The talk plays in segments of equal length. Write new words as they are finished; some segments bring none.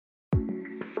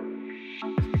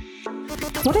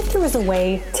What if there was a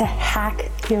way to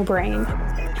hack your brain,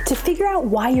 to figure out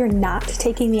why you're not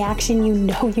taking the action you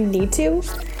know you need to,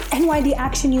 and why the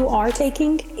action you are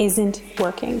taking isn't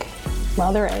working?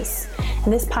 Well, there is.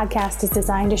 And this podcast is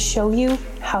designed to show you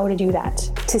how to do that,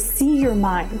 to see your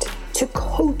mind, to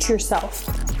coach yourself,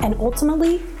 and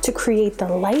ultimately to create the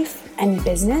life and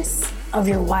business of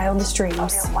your wildest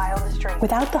dreams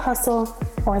without the hustle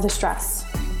or the stress.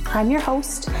 I'm your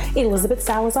host, Elizabeth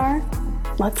Salazar.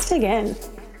 Let's dig in.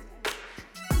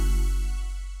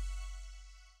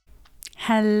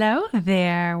 Hello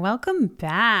there. Welcome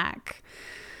back.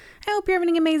 I hope you're having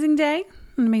an amazing day,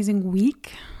 an amazing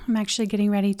week. I'm actually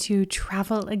getting ready to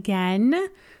travel again.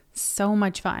 So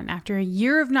much fun. After a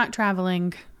year of not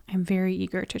traveling, I'm very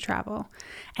eager to travel.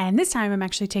 And this time I'm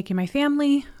actually taking my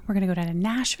family. We're going to go down to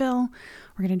Nashville.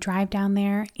 We're going to drive down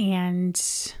there and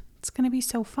it's going to be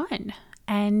so fun.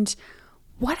 And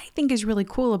what I think is really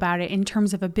cool about it in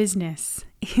terms of a business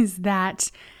is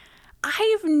that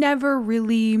I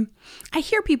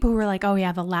hear people who are like, oh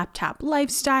yeah, the laptop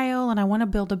lifestyle, and I want to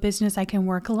build a business I can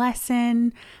work less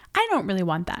in. I don't really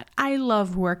want that. I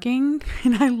love working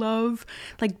and I love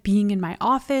like being in my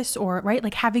office or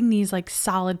like having these like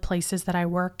solid places that I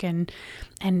work and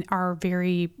are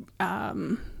very,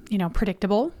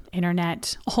 predictable,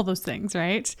 internet, all those things,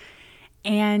 right?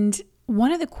 And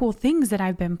one of the cool things that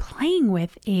I've been playing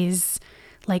with is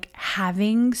like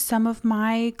having some of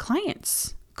my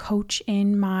clients coach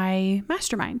in my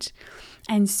mastermind.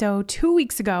 And so 2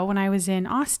 weeks ago when I was in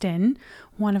Austin,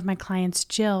 one of my clients,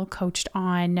 Jill, coached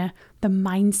on the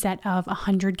mindset of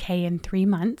 100K in 3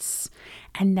 months.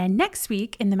 And then next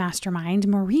week in the mastermind,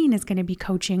 Maureen is going to be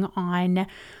coaching on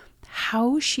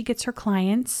how she gets her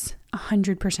clients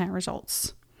 100%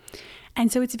 results.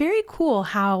 And so it's very cool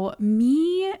how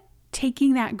me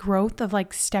taking that growth of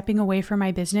like stepping away from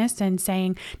my business and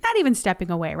saying, not even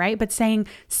stepping away, right? But saying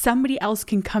somebody else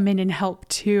can come in and help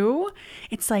too.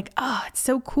 It's like, oh, it's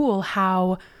so cool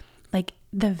how like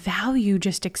the value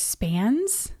just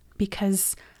expands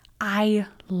because I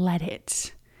let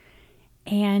it.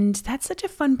 And that's such a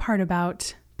fun part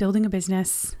about building a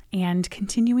business and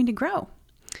continuing to grow.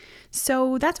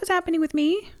 So that's what's happening with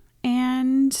me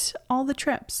and all the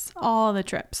trips.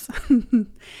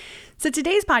 So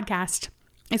today's podcast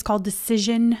is called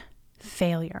Decision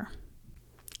Failure.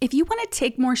 If you want to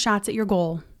take more shots at your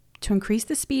goal to increase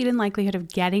the speed and likelihood of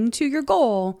getting to your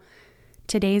goal,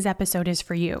 today's episode is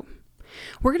for you.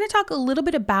 We're going to talk a little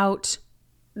bit about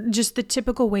just the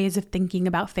typical ways of thinking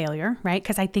about failure, right?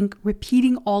 Because I think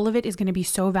repeating all of it is going to be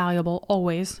so valuable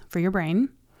always for your brain.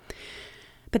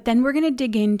 But then we're going to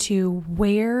dig into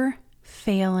where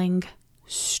failing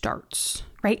starts,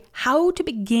 right? How to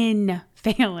begin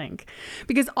failing.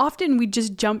 Because often we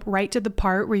just jump right to the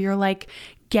part where you're like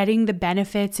getting the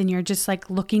benefits and you're just like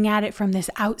looking at it from this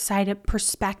outside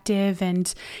perspective.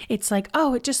 And it's like,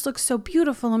 oh, it just looks so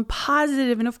beautiful and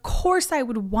positive. And of course I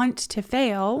would want to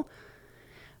fail.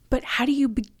 But how do you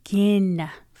begin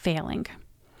failing?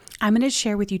 I'm going to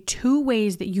share with you 2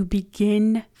 ways that you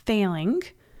begin failing.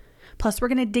 Plus, we're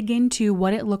going to dig into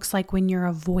what it looks like when you're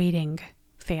avoiding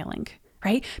failing,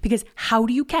 right? Because how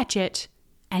do you catch it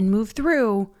and move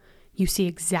through? You see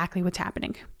exactly what's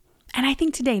happening. And I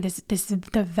think today, this is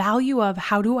the value of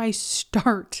how do I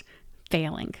start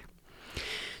failing?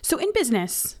 So in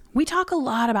business, we talk a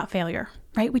lot about failure,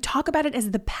 right? We talk about it as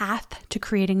the path to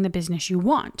creating the business you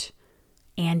want.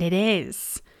 And it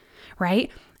is,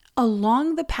 right?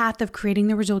 Along the path of creating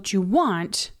the results you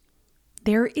want,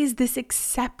 there is this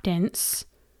acceptance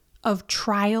of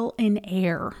trial and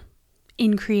error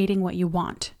in creating what you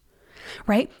want,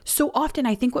 right? So often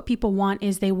I think what people want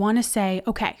is they want to say,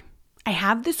 okay, I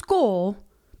have this goal,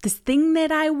 this thing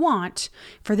that I want.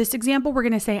 For this example, we're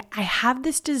going to say, I have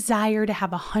this desire to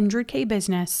have a 100K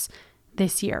business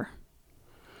this year.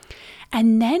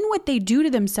 And then what they do to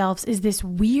themselves is this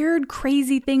weird,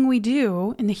 crazy thing we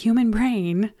do in the human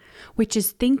brain, which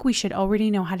is think we should already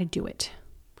know how to do it.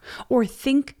 Or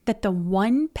think that the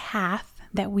one path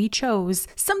that we chose,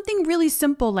 something really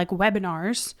simple like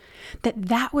webinars,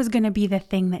 that was going to be the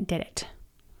thing that did it.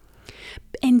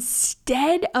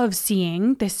 Instead of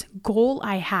seeing this goal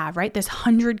I have, right, this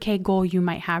 100K goal you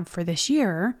might have for this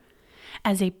year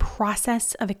as a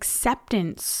process of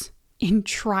acceptance in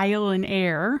trial and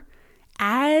error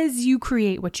as you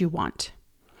create what you want,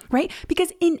 right?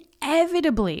 Because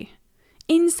inevitably,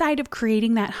 inside of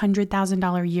creating that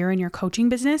 $100,000 year in your coaching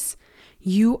business,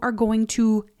 you are going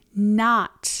to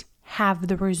not have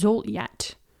the result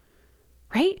yet,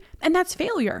 right? And that's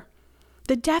failure.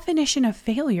 The definition of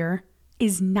failure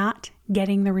is not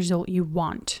getting the result you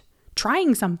want,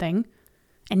 trying something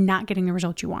and not getting the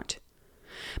result you want.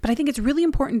 But I think it's really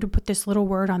important to put this little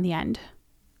word on the end,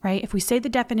 right? If we say the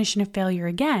definition of failure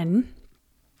again,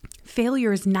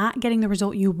 failure is not getting the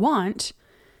result you want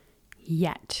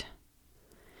yet.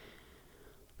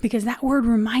 Because that word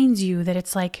reminds you that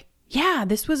it's like, yeah,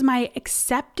 this was my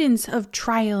acceptance of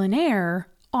trial and error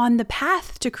on the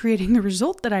path to creating the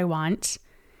result that I want.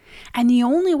 And the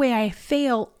only way I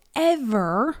fail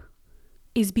ever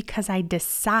is because I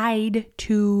decide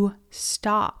to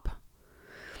stop.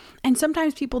 And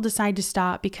sometimes people decide to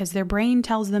stop because their brain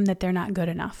tells them that they're not good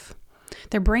enough.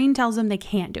 Their brain tells them they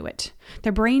can't do it.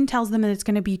 Their brain tells them that it's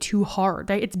going to be too hard,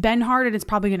 right? It's been hard and it's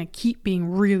probably going to keep being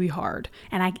really hard.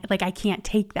 And I can't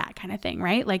take that kind of thing,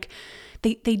 right? Like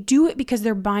they do it because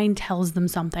their mind tells them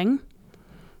something.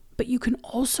 But you can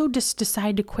also just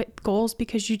decide to quit goals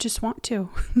because you just want to,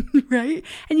 right?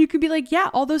 And you could be like, yeah,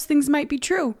 all those things might be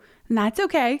true. And that's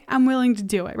okay. I'm willing to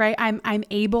do it, right? I'm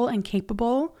able and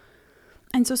capable.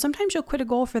 And so sometimes you'll quit a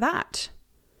goal for that,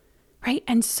 right?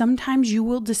 And sometimes you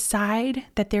will decide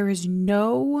that there is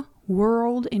no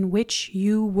world in which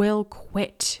you will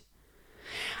quit.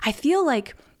 I feel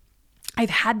like I've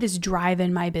had this drive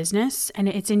in my business, and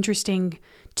it's interesting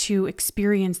to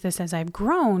experience this as I've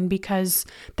grown because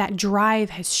that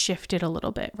drive has shifted a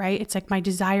little bit, right? It's like my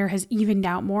desire has evened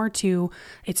out more to,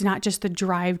 it's not just the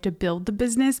drive to build the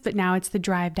business, but now it's the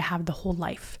drive to have the whole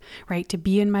life, right? To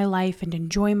be in my life and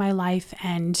enjoy my life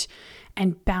and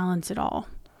balance it all.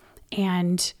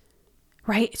 And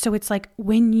right? So it's like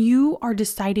when you are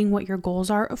deciding what your goals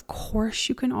are, of course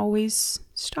you can always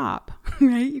stop,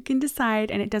 right? You can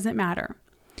decide and it doesn't matter.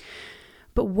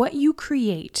 But what you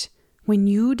create when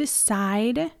you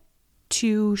decide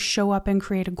to show up and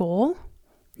create a goal,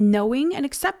 knowing and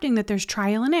accepting that there's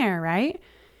trial and error, right?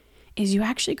 Is you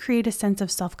actually create a sense of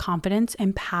self-confidence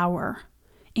and power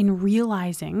in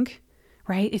realizing,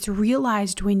 right? It's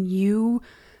realized when you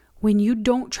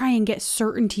don't try and get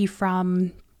certainty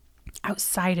from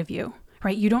outside of you,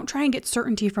 right? You don't try and get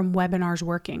certainty from webinars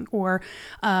working or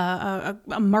a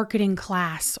marketing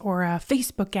class or a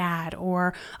Facebook ad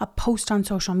or a post on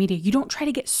social media. You don't try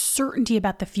to get certainty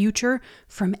about the future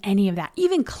from any of that.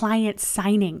 Even clients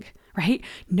signing, right?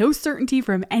 No certainty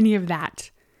from any of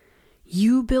that.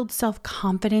 You build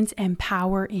self-confidence and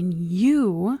power in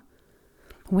you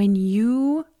when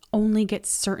you only get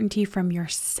certainty from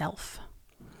yourself,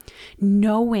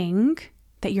 knowing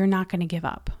that you're not going to give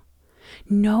up.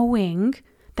 Knowing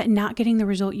that not getting the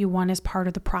result you want is part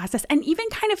of the process and even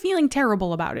kind of feeling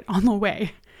terrible about it on the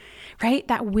way, right?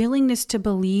 That willingness to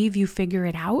believe you figure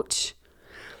it out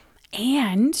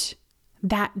and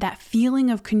that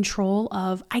feeling of control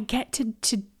of I get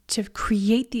to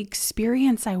create the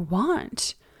experience I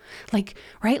want. Like,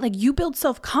 right? Like you build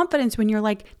self-confidence when you're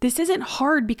like, this isn't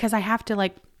hard because I have to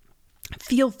like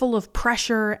feel full of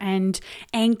pressure and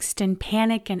angst and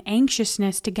panic and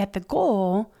anxiousness to get the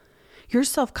goal. Your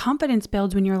self-confidence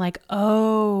builds when you're like,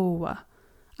 oh,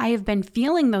 I have been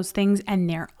feeling those things and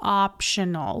they're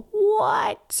optional.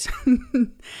 What?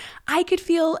 I could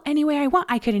feel any way I want.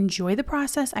 I could enjoy the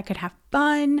process. I could have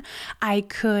fun. I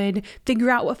could figure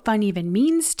out what fun even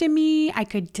means to me. I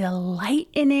could delight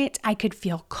in it. I could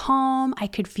feel calm. I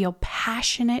could feel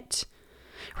passionate,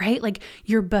 right? Like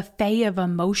your buffet of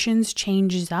emotions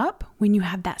changes up when you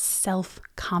have that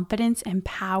self-confidence and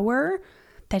power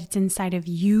that it's inside of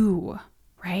you,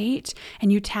 right?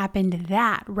 And you tap into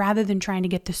that rather than trying to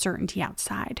get the certainty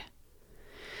outside.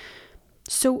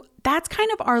 So that's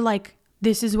kind of our like,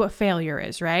 this is what failure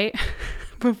is, right?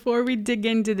 Before we dig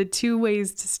into the 2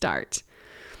 ways to start.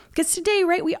 Because today,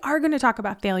 right, we are going to talk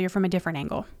about failure from a different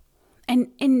angle. And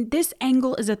this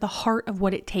angle is at the heart of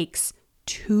what it takes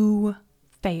to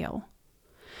fail.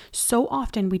 So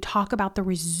often we talk about the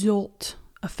result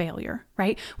of failure,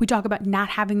 right? We talk about not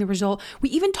having the result. We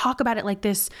even talk about it like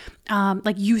this,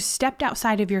 like you stepped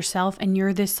outside of yourself and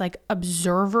you're this like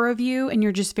observer of you and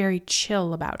you're just very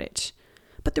chill about it.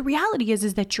 But the reality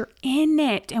is that you're in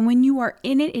it. And when you are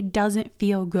in it, it doesn't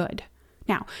feel good.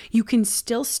 Now, you can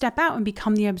still step out and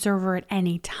become the observer at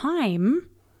any time,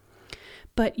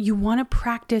 but you want to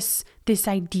practice this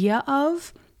idea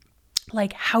of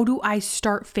like, how do I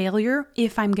start failure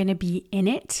if I'm going to be in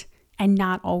it and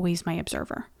not always my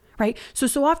observer, right?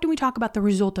 So often we talk about the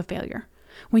result of failure.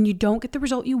 When you don't get the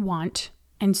result you want,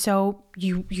 and so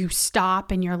you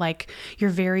stop and you're like, you're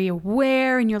very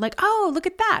aware and you're like, oh, look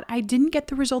at that. I didn't get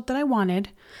the result that I wanted.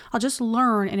 I'll just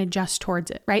learn and adjust towards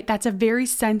it, right? That's a very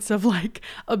sense of like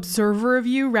observer of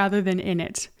you rather than in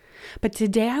it. But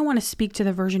today I want to speak to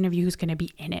the version of you who's going to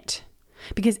be in it.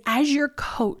 Because as your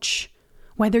coach,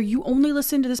 Whether you only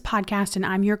listen to this podcast and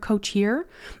I'm your coach here,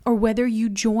 or whether you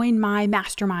join my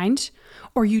mastermind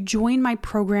or you join my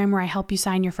program where I help you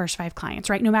sign your first 5 clients,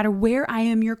 right? No matter where I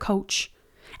am your coach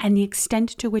and the extent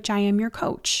to which I am your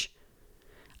coach,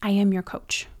 I am your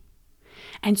coach.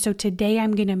 And so today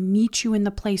I'm going to meet you in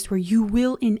the place where you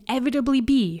will inevitably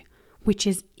be, which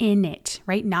is in it,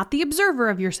 right? Not the observer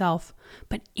of yourself,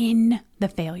 but in the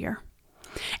failure.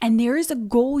 And there is a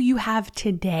goal you have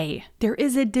today. There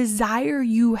is a desire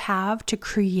you have to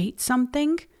create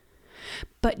something,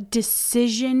 but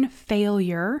decision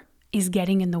failure is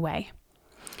getting in the way.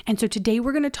 And so today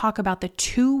we're going to talk about the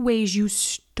 2 ways you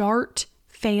start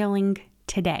failing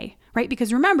today, right?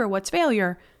 Because remember, what's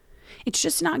failure? It's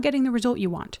just not getting the result you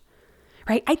want,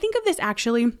 right? I think of this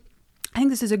actually, I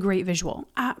think this is a great visual.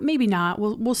 Maybe not.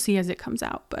 We'll see as it comes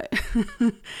out. But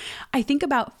I think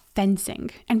about fencing.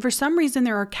 And for some reason,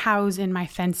 there are cows in my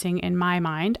fencing in my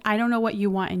mind. I don't know what you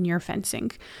want in your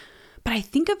fencing. But I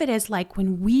think of it as like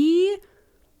when we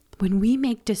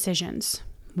make decisions,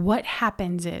 what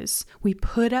happens is we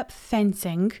put up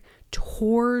fencing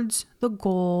towards the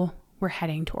goal we're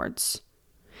heading towards.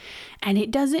 And it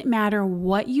doesn't matter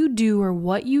what you do or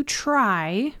what you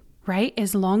try, right?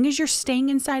 As long as you're staying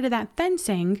inside of that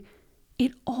fencing,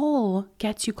 it all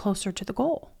gets you closer to the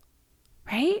goal,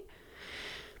 right?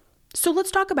 So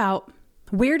let's talk about,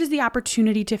 where does the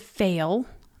opportunity to fail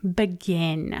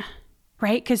begin,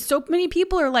 right? Because so many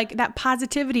people are like that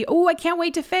positivity. Oh, I can't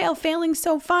wait to fail. Failing's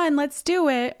so fun. Let's do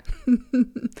it.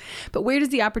 But where does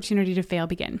the opportunity to fail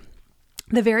begin?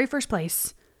 The very first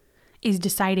place is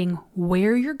deciding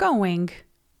where you're going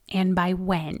and by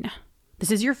when.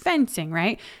 This is your fencing,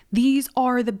 right? These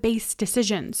are the base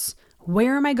decisions.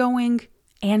 Where am I going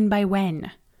and by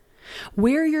when?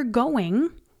 Where you're going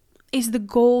is the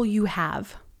goal you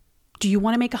have. Do you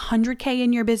want to make 100K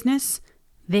in your business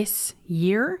this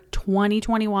year,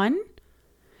 2021?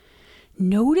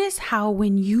 Notice how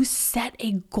when you set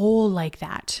a goal like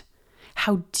that,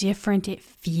 how different it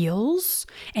feels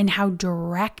and how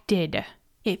directed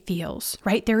it feels,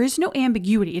 right? There is no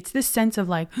ambiguity. It's this sense of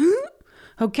like,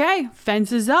 okay,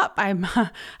 fence is up.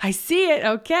 I see it.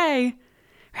 Okay.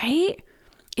 Right?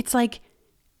 It's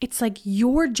like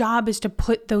your job is to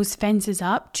put those fences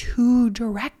up to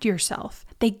direct yourself.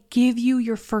 They give you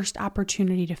your first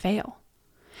opportunity to fail.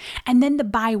 And then the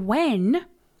by when,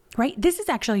 right? This is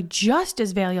actually just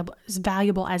as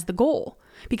valuable as the goal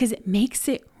because it makes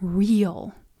it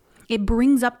real. It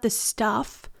brings up the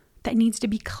stuff that needs to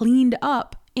be cleaned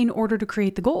up in order to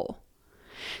create the goal.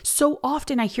 So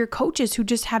often I hear coaches who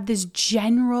just have this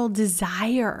general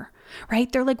desire,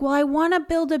 right? They're like, well, I want to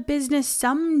build a business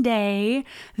someday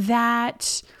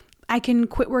that I can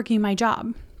quit working my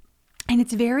job. And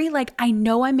it's very like, I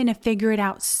know I'm going to figure it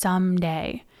out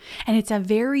someday. And it's a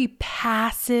very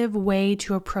passive way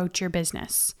to approach your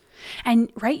business.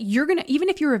 And right, even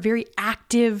if you're a very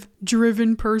active,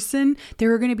 driven person,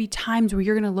 there are going to be times where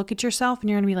you're going to look at yourself and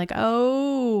you're going to be like,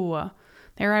 oh,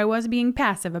 there I was being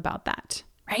passive about that,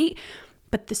 right?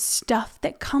 But the stuff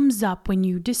that comes up when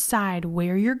you decide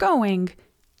where you're going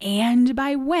and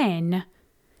by when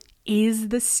is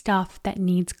the stuff that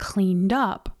needs cleaned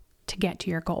up to get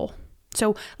to your goal.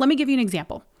 So let me give you an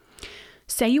example.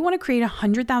 Say you want to create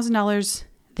 $100,000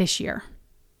 this year,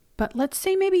 but let's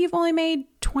say maybe you've only made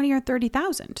 20 or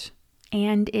 30,000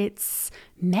 and it's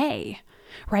May,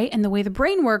 right? And the way the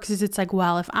brain works is it's like,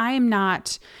 well, if I am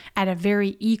not at a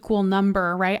very equal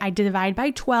number, right? I divide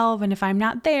by 12. And if I'm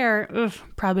not there,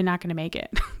 probably not going to make it.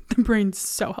 The brain's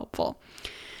so helpful.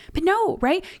 But no,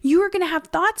 right? You are going to have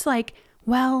thoughts like,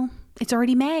 well, it's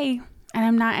already May and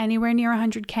I'm not anywhere near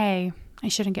 100K. I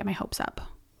shouldn't get my hopes up.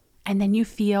 And then you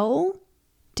feel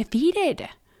defeated.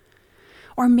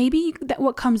 Or maybe that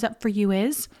what comes up for you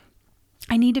is,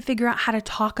 I need to figure out how to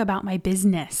talk about my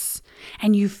business.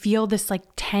 And you feel this like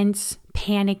tense,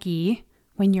 panicky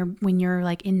when you're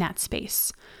like in that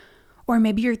space. Or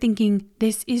maybe you're thinking,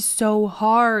 this is so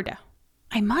hard.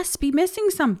 I must be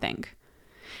missing something.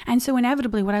 And so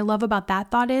inevitably, what I love about that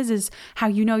thought is how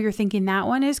you know you're thinking that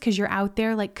one is because you're out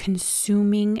there like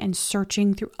consuming and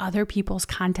searching through other people's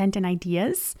content and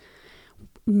ideas,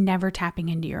 never tapping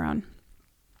into your own.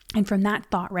 And from that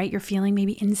thought, right, you're feeling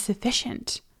maybe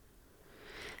insufficient.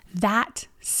 That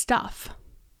stuff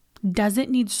doesn't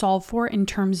need solved for in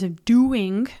terms of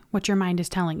doing what your mind is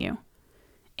telling you.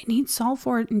 It needs solved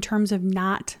for in terms of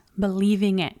not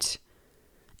believing it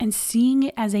and seeing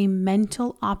it as a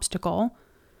mental obstacle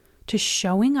to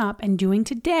showing up and doing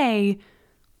today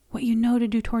what you know to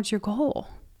do towards your goal.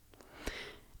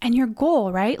 And your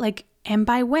goal, right? Like, and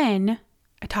by when,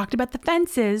 I talked about the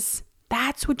fences.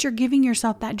 That's what you're giving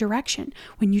yourself, that direction.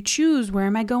 When you choose where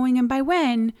am I going and by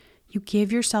when, you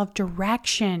give yourself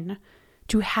direction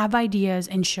to have ideas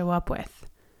and show up with,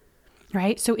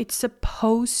 right? So it's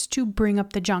supposed to bring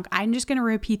up the junk. I'm just going to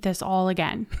repeat this all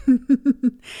again.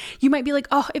 You might be like,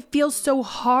 oh, it feels so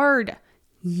hard.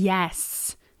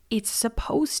 Yes, it's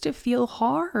supposed to feel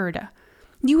hard.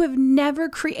 You have never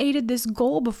created this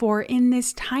goal before in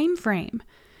this time frame.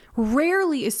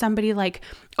 Rarely is somebody like,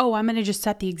 oh, I'm going to just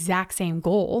set the exact same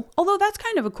goal. Although that's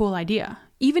kind of a cool idea.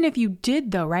 Even if you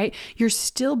did though, right? You're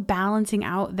still balancing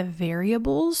out the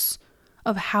variables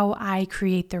of how I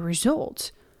create the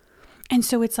result. And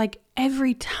so it's like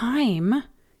every time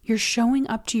you're showing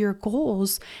up to your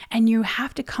goals and you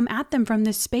have to come at them from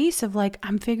this space of like,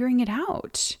 I'm figuring it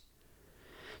out.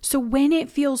 So when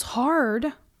it feels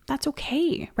hard, that's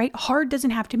okay, right? Hard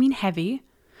doesn't have to mean heavy.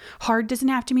 Hard doesn't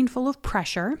have to mean full of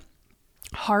pressure.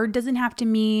 Hard doesn't have to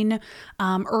mean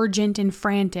urgent and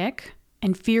frantic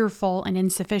and fearful and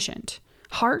insufficient.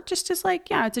 Hard just is like,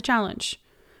 yeah, it's a challenge.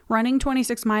 Running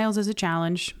 26 miles is a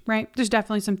challenge, right? There's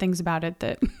definitely some things about it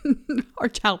that are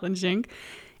challenging.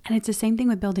 And it's the same thing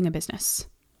with building a business.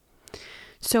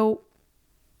 So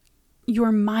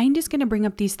your mind is going to bring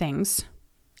up these things.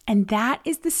 And that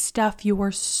is the stuff you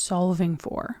are solving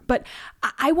for. But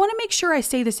I want to make sure I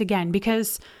say this again,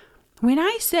 because when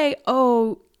I say,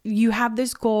 oh, you have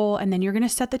this goal and then you're going to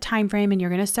set the time frame and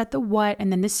you're going to set the what,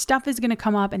 and then this stuff is going to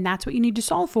come up and that's what you need to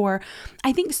solve for.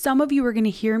 I think some of you are going to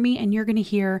hear me and you're going to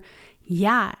hear,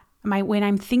 yeah, when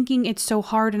I'm thinking it's so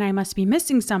hard and I must be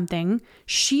missing something,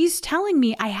 she's telling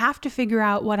me I have to figure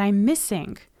out what I'm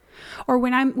missing. Or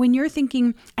when you're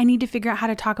thinking, I need to figure out how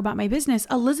to talk about my business,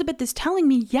 Elizabeth is telling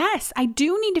me, yes, I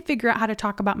do need to figure out how to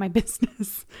talk about my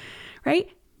business, right?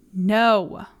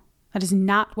 No, that is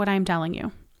not what I'm telling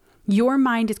you. Your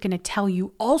mind is going to tell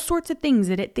you all sorts of things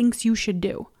that it thinks you should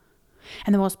do.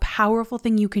 And the most powerful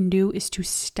thing you can do is to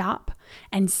stop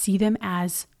and see them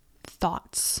as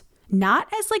thoughts.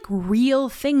 Not as like real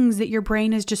things that your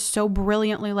brain is just so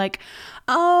brilliantly like,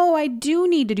 oh, I do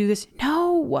need to do this.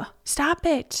 No, stop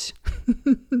it.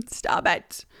 Stop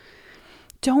it.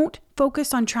 Don't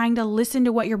focus on trying to listen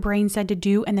to what your brain said to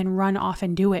do and then run off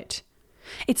and do it.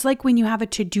 It's like when you have a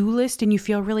to-do list and you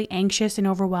feel really anxious and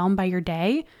overwhelmed by your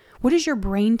day. What does your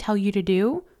brain tell you to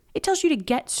do? It tells you to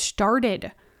get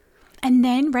started. And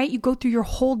then, right, you go through your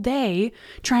whole day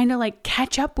trying to like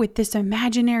catch up with this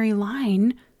imaginary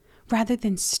line rather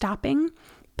than stopping,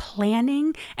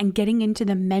 planning, and getting into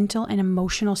the mental and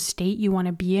emotional state you want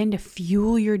to be in to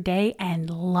fuel your day and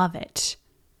love it.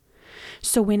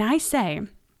 So when I say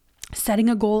setting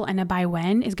a goal and a by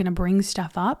when is going to bring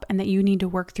stuff up and that you need to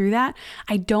work through that,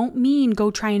 I don't mean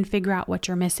go try and figure out what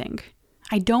you're missing.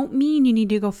 I don't mean you need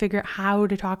to go figure out how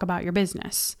to talk about your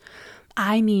business.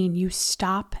 I mean you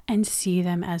stop and see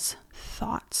them as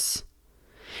thoughts.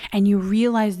 And you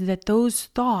realize that those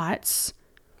thoughts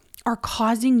are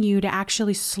causing you to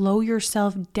actually slow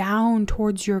yourself down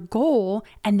towards your goal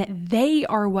and that they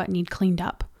are what need cleaned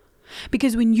up.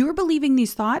 Because when you're believing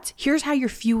these thoughts, here's how you're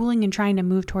fueling and trying to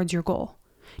move towards your goal.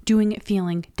 Doing it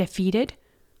feeling defeated,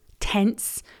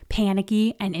 tense,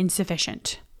 panicky, and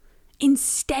insufficient.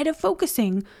 Instead of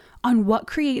focusing on what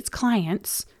creates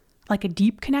clients, like a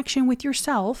deep connection with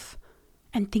yourself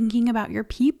and thinking about your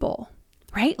people.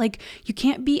 Right? Like you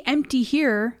can't be empty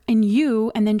here and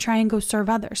you and then try and go serve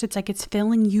others. It's like it's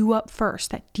filling you up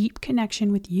first, that deep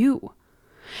connection with you.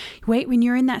 Wait, when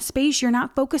you're in that space, you're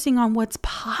not focusing on what's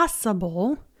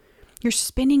possible. You're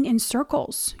spinning in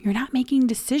circles. You're not making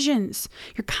decisions.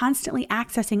 You're constantly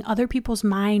accessing other people's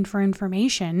mind for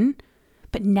information,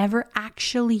 but never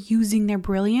actually using their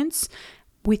brilliance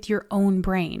with your own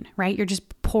brain, right? You're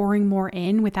just pouring more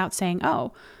in without saying,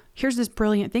 oh, here's this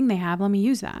brilliant thing they have. Let me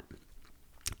use that.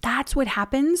 That's what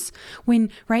happens when,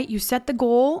 right, you set the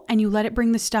goal and you let it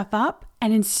bring the stuff up.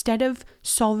 And instead of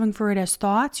solving for it as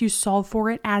thoughts, you solve for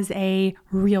it as a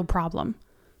real problem.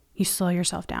 You slow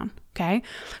yourself down. Okay.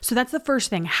 So that's the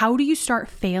first thing. How do you start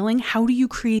failing? How do you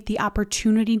create the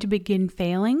opportunity to begin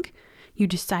failing? You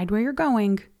decide where you're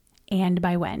going and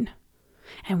by when.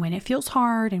 And when it feels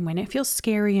hard and when it feels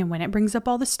scary and when it brings up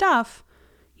all the stuff,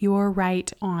 you're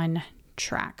right on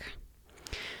track.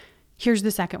 Here's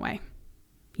the second way.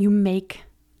 You make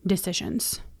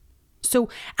decisions. So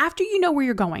after you know where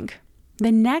you're going,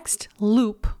 the next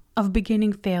loop of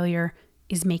beginning failure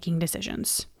is making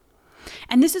decisions.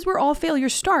 And this is where all failure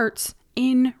starts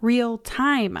in real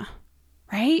time,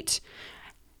 right?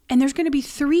 And there's going to be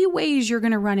 3 ways you're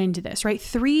going to run into this, right?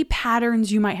 3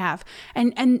 patterns you might have.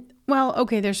 And well,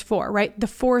 okay, there's 4, right? The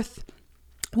fourth,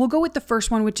 we'll go with the first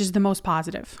one, which is the most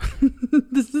positive.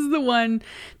 This is the one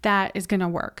that is going to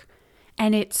work.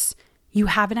 And it's, you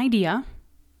have an idea,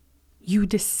 you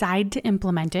decide to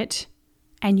implement it,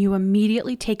 and you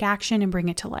immediately take action and bring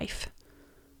it to life.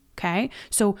 Okay?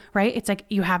 So, right, it's like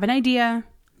you have an idea,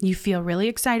 you feel really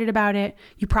excited about it.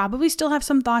 You probably still have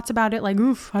some thoughts about it, like,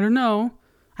 oof, I don't know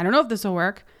if this will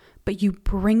work, but you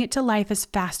bring it to life as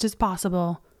fast as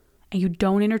possible, and you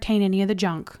don't entertain any of the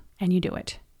junk, and you do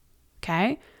it.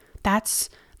 Okay? That's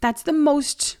the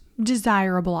most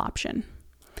desirable option.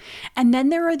 And then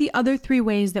there are the other 3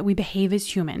 ways that we behave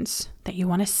as humans that you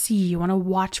want to see, you want to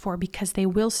watch for, because they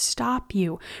will stop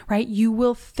you, right? You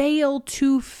will fail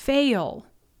to fail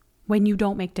when you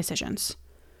don't make decisions.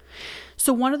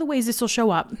 So one of the ways this will show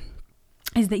up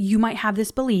is that you might have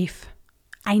this belief,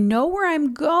 I know where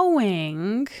I'm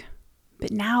going,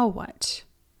 but now what?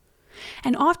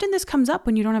 And often this comes up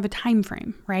when you don't have a time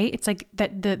frame, right? It's like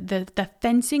that the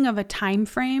fencing of a time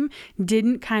frame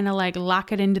didn't kind of like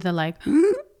lock it into the like,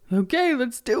 okay,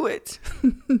 let's do it.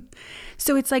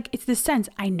 So it's like, it's this sense,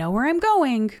 I know where I'm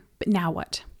going, but now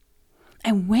what?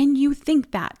 And when you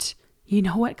think that, you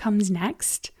know what comes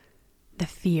next? The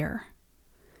fear,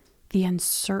 the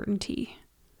uncertainty,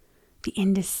 the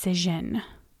indecision,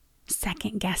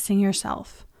 second guessing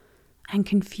yourself, and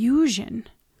confusion,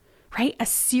 right? A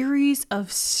series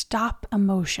of stop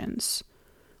emotions.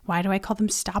 Why do I call them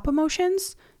stop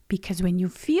emotions? Because when you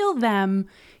feel them,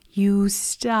 you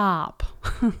stop,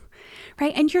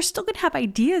 right? And you're still going to have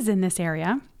ideas in this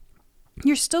area.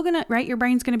 You're still going to, right? Your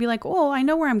brain's going to be like, oh, I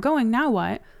know where I'm going. Now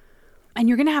what? And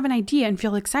you're going to have an idea and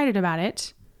feel excited about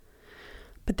it.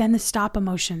 But then the stop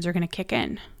emotions are going to kick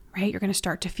in, right? You're going to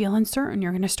start to feel uncertain.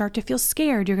 You're going to start to feel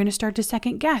scared. You're going to start to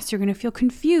second guess. You're going to feel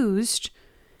confused.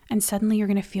 And suddenly you're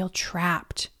going to feel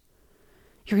trapped.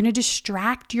 You're going to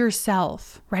distract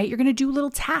yourself, right? You're going to do little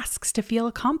tasks to feel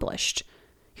accomplished.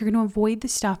 You're going to avoid the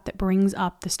stuff that brings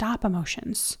up the stop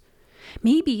emotions.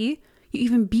 Maybe you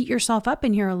even beat yourself up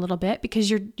in here a little bit because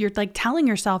you're like telling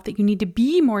yourself that you need to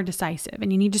be more decisive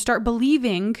and you need to start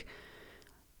believing.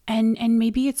 And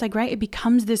maybe it's like, right, it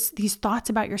becomes these thoughts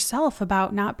about yourself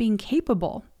about not being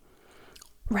capable,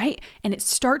 right? And it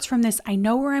starts from this, I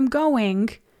know where I'm going.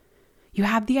 You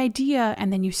have the idea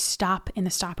and then you stop in the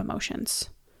stop emotions.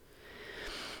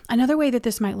 Another way that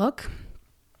this might look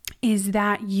is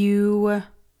that you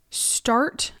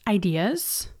start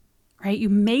ideas, right? You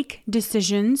make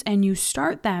decisions and you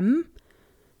start them,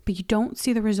 but you don't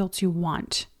see the results you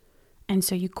want. And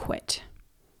so you quit,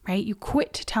 right? You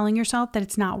quit telling yourself that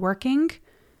it's not working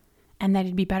and that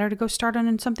it'd be better to go start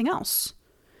on something else,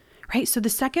 right? So the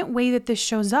second way that this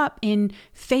shows up in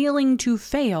failing to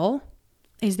fail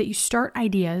is that you start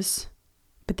ideas,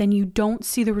 but then you don't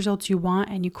see the results you want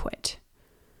and you quit.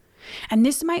 And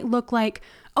this might look like,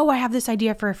 oh, I have this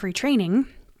idea for a free training,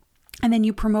 and then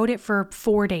you promote it for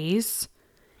 4 days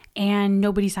and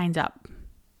nobody signs up.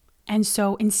 And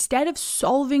so instead of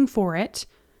solving for it,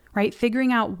 right,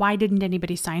 figuring out why didn't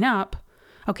anybody sign up?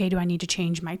 Okay, do I need to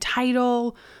change my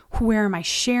title? Where am I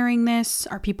sharing this?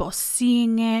 Are people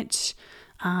seeing it?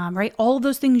 Right, all of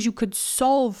those things you could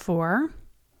solve for.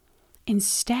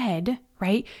 Instead,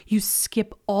 right, you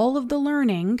skip all of the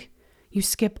learning, you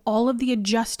skip all of the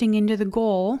adjusting into the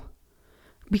goal,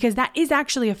 because that is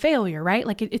actually a failure, right?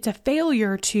 Like it's a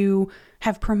failure to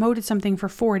have promoted something for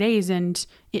 4 days and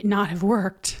it not have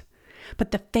worked.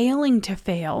 But the failing to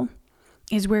fail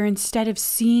is where instead of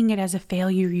seeing it as a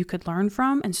failure you could learn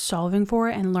from and solving for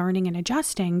it and learning and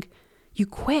adjusting, you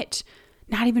quit,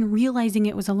 not even realizing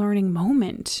it was a learning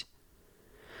moment.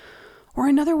 Or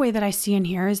another way that I see in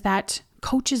here is that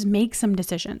coaches make some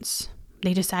decisions.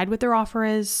 They decide what their offer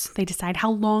is. They decide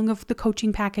how long of the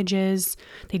coaching package is.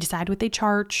 They decide what they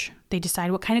charge. They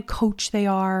decide what kind of coach they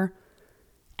are.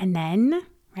 And then,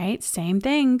 right, same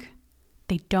thing.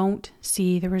 They don't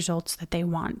see the results that they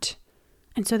want.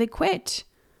 And so they quit.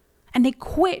 And they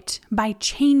quit by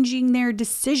changing their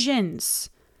decisions.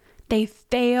 They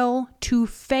fail to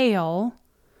fail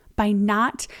by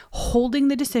not holding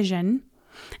the decision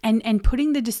and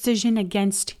putting the decision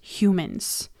against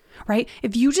humans, right?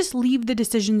 If you just leave the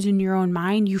decisions in your own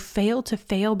mind, you fail to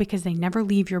fail because they never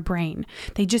leave your brain.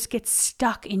 They just get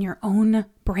stuck in your own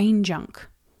brain junk.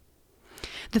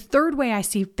 The third way I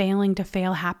see failing to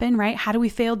fail happen, right? How do we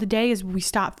fail today is we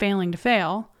stop failing to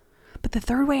fail. But the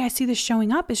third way I see this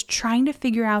showing up is trying to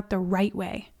figure out the right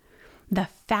way, the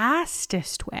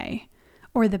fastest way,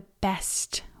 or the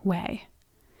best way.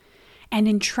 And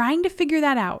in trying to figure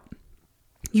that out,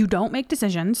 you don't make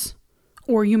decisions,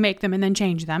 or you make them and then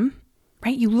change them,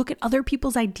 right? You look at other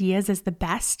people's ideas as the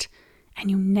best,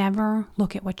 and you never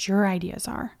look at what your ideas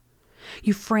are.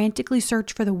 You frantically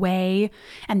search for the way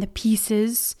and the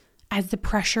pieces as the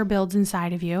pressure builds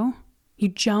inside of you. You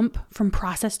jump from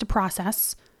process to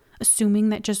process, assuming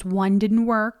that just one didn't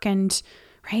work and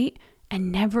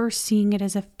never seeing it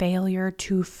as a failure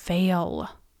to fail,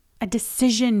 a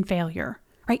decision failure,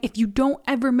 right? If you don't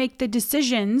ever make the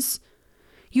decisions,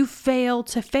 you fail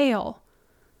to fail.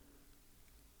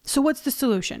 So what's the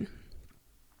solution?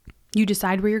 You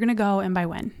decide where you're going to go and by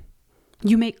when.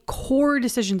 You make core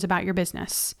decisions about your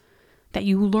business that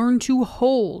you learn to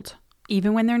hold,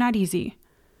 even when they're not easy.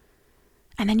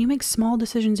 And then you make small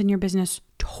decisions in your business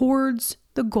towards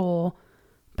the goal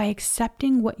by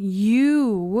accepting what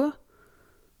you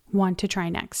want to try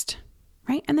next,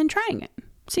 right? And then trying it,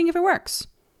 seeing if it works.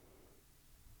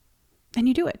 Then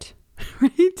you do it,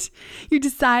 right? You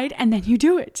decide and then you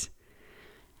do it.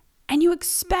 And you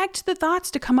expect the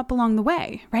thoughts to come up along the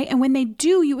way, right? And when they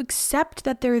do, you accept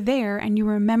that they're there and you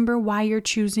remember why you're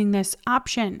choosing this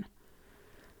option.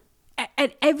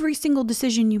 At every single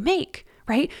decision you make,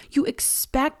 right? You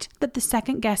expect that the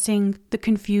second guessing, the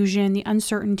confusion, the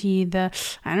uncertainty,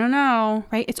 I don't know,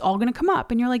 right? It's all going to come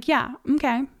up and you're like, yeah,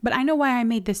 okay, but I know why I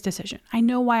made this decision. I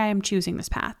know why I'm choosing this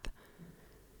path.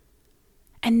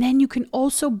 And then you can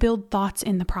also build thoughts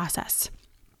in the process,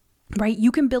 right?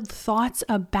 You can build thoughts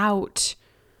about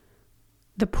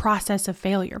the process of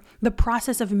failure, the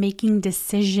process of making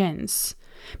decisions.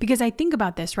 Because I think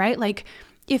about this, right? Like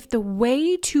if the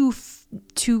way to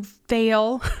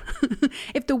fail,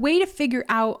 if the way to figure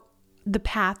out the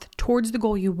path towards the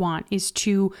goal you want is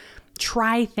to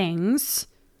try things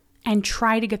and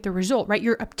try to get the result, right?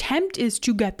 Your attempt is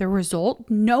to get the result,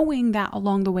 knowing that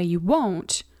along the way you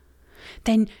won't,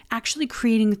 then actually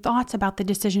creating thoughts about the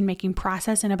decision-making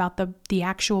process and about the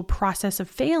actual process of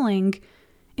failing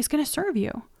is going to serve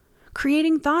you.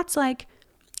 Creating thoughts like,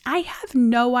 I have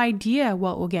no idea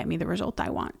what will get me the result I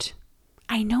want.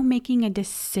 I know making a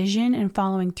decision and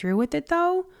following through with it,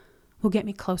 though, will get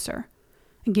me closer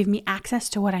and give me access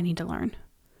to what I need to learn.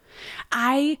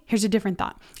 Here's a different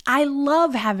thought. I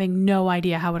love having no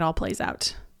idea how it all plays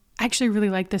out. I actually really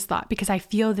like this thought because I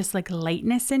feel this like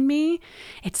lightness in me.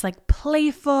 It's like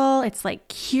playful, it's like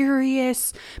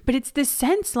curious, but it's this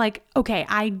sense like, okay,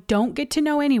 I don't get to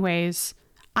know anyways.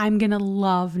 I'm going to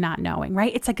love not knowing,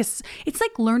 right? It's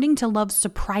like learning to love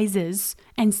surprises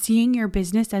and seeing your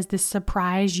business as this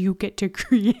surprise you get to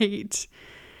create.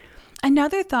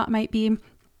 Another thought might be,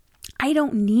 I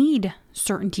don't need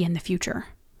certainty in the future.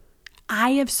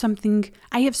 I have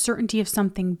certainty of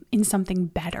something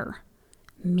better.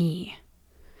 Me.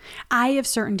 I have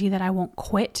certainty that I won't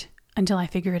quit until I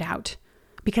figure it out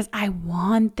because I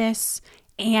want this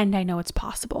and I know it's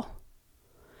possible.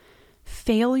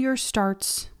 Failure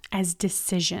starts as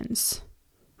decisions,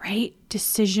 right?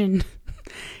 Decision.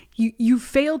 You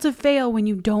fail to fail when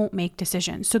you don't make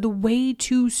decisions. So the way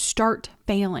to start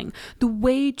failing, the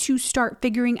way to start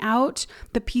figuring out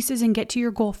the pieces and get to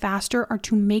your goal faster are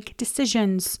to make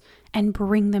decisions and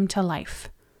bring them to life.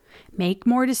 Make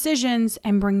more decisions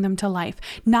and bring them to life.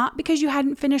 Not because you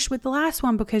hadn't finished with the last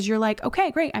one, because you're like,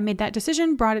 okay, great. I made that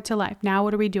decision, brought it to life. Now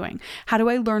what are we doing? How do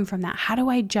I learn from that? How do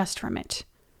I adjust from it?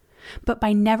 But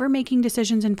by never making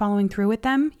decisions and following through with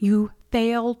them, you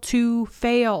fail to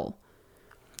fail.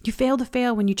 You fail to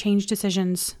fail when you change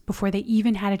decisions before they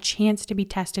even had a chance to be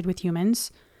tested with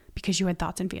humans because you had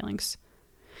thoughts and feelings.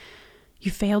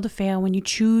 You fail to fail when you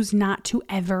choose not to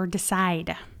ever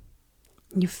decide.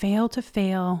 You fail to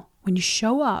fail when you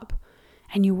show up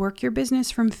and you work your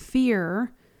business from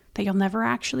fear that you'll never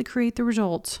actually create the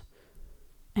result.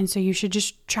 And so you should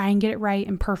just try and get it right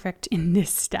and perfect in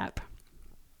this step.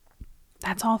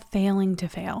 That's all failing to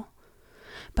fail.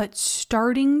 But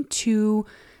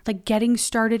getting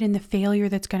started in the failure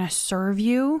that's going to serve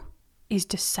you is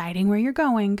deciding where you're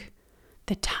going,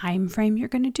 the time frame you're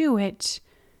going to do it,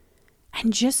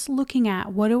 and just looking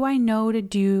at what do I know to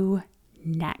do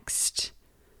next?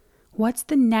 What's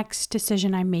the next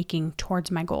decision I'm making towards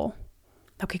my goal?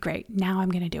 Okay, great. Now I'm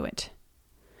going to do it.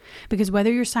 Because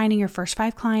whether you're signing your first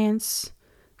 5 clients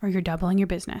or you're doubling your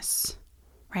business,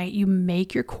 right? You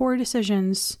make your core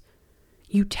decisions,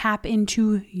 you tap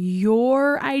into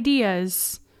your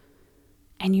ideas,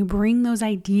 and you bring those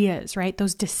ideas, right?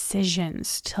 Those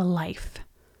decisions to life.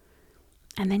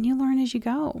 And then you learn as you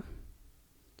go,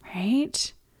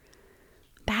 right?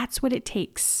 That's what it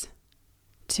takes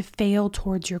to fail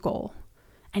towards your goal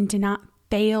and to not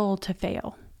fail to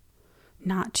fail,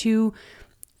 not to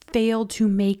fail to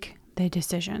make the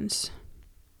decisions.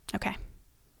 Okay,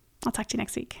 I'll talk to you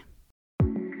next week.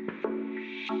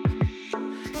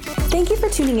 Thank you for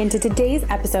tuning in to today's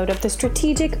episode of the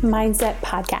Strategic Mindset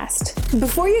Podcast.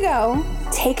 Before you go,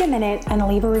 take a minute and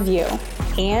leave a review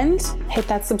and hit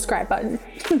that subscribe button.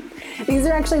 These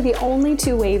are actually the only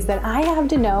two ways that I have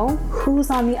to know who's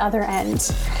on the other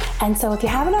end. And so if you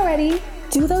haven't already,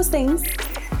 do those things,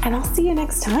 and I'll see you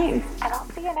next time.